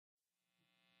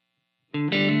It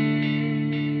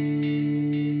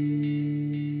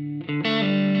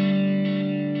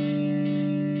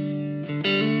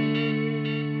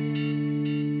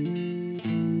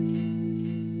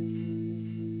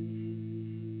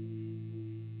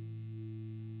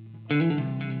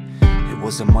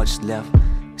wasn't much left,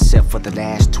 except for the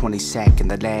last 20 sack and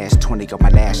the last 20 of my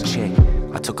last check.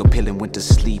 I took a pill and went to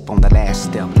sleep on the last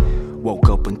step. Woke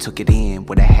up and took it in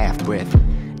with a half breath.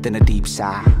 Then a deep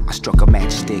sigh, I struck a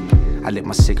matchstick. I lit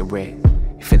my cigarette,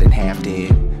 feeling half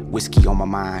dead. Whiskey on my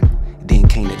mind, then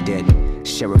came the dead.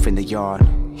 Sheriff in the yard,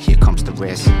 here comes the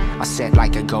rest. I sat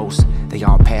like a ghost, they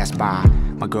all passed by.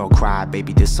 My girl cried,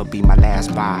 baby, this'll be my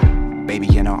last bye.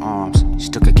 Baby in her arms,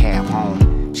 she took a cab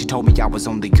home. She told me I was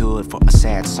only good for a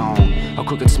sad song. A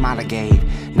crooked smile I gave,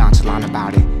 nonchalant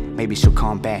about it. Maybe she'll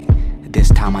come back, this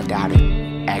time I doubt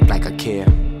it. Act like I care,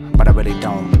 but I really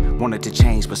don't. Wanted to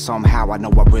change, but somehow I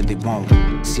know I really won't.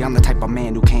 See, I'm the type of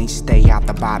man who can't stay out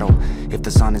the bottle. If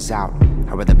the sun is out,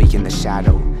 I'd rather be in the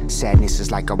shadow. Sadness is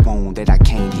like a wound that I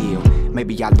can't heal.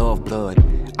 Maybe I love blood,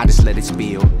 I just let it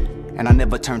spill. And I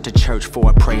never turn to church for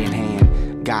a praying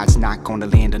hand. God's not gonna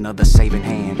lend another saving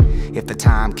hand. If the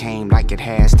time came like it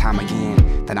has time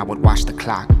again, then I would watch the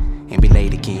clock and be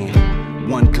late again.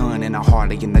 One gun and a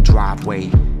Harley in the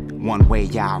driveway. One way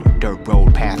out, dirt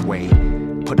road pathway.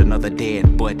 Put another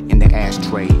dead butt in the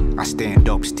ashtray. I stand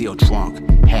up still drunk,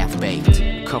 half-baked.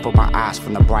 Cover my eyes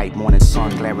from the bright morning sun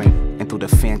glaring. And through the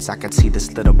fence I could see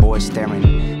this little boy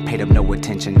staring. Paid him no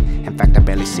attention, in fact I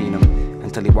barely seen him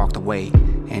until he walked away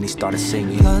and he started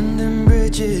singing. London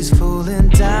Bridge is falling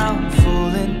down,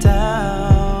 falling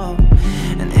down.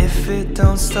 And if it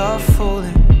don't stop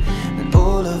falling, then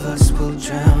all of us will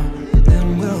drown.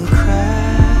 Then we'll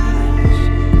crash,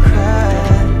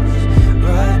 crash,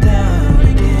 right down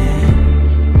again.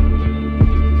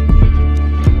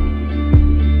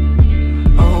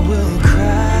 Oh, we'll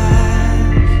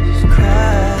crash,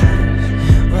 crash,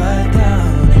 right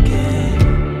down again.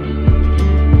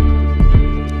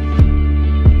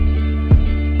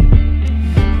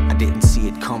 I didn't see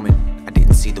it coming, I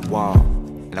didn't see the wall.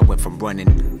 And I went from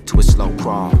running to a slow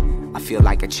crawl. I feel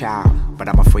like a child, but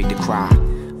I'm afraid to cry.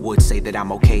 Would say that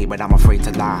I'm okay, but I'm afraid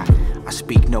to lie. I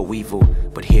speak no evil,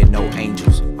 but hear no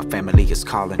angels. My family is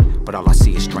calling, but all I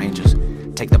see is strangers.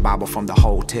 Take the Bible from the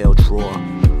hotel drawer.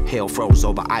 Hell froze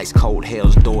over ice cold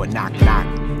hell's door, knock knock.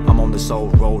 I'm on this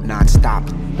old road non-stop.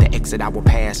 The exit I will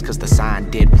pass cause the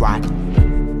sign did rot.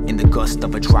 In the gust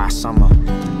of a dry summer,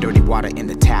 dirty water in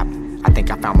the tap. I think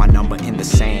I found my number in the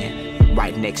sand,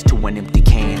 right next to an empty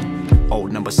can.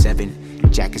 Old number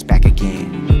 7, Jack is back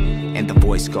again. And the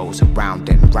voice goes round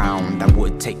and round. I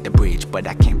would take the bridge, but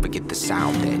I can't forget the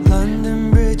sound that London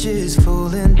Bridge is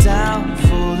falling down,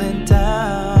 falling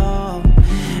down.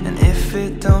 And if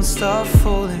it don't stop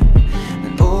falling,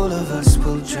 then all of us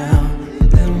will drown.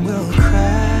 Then we'll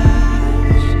crash.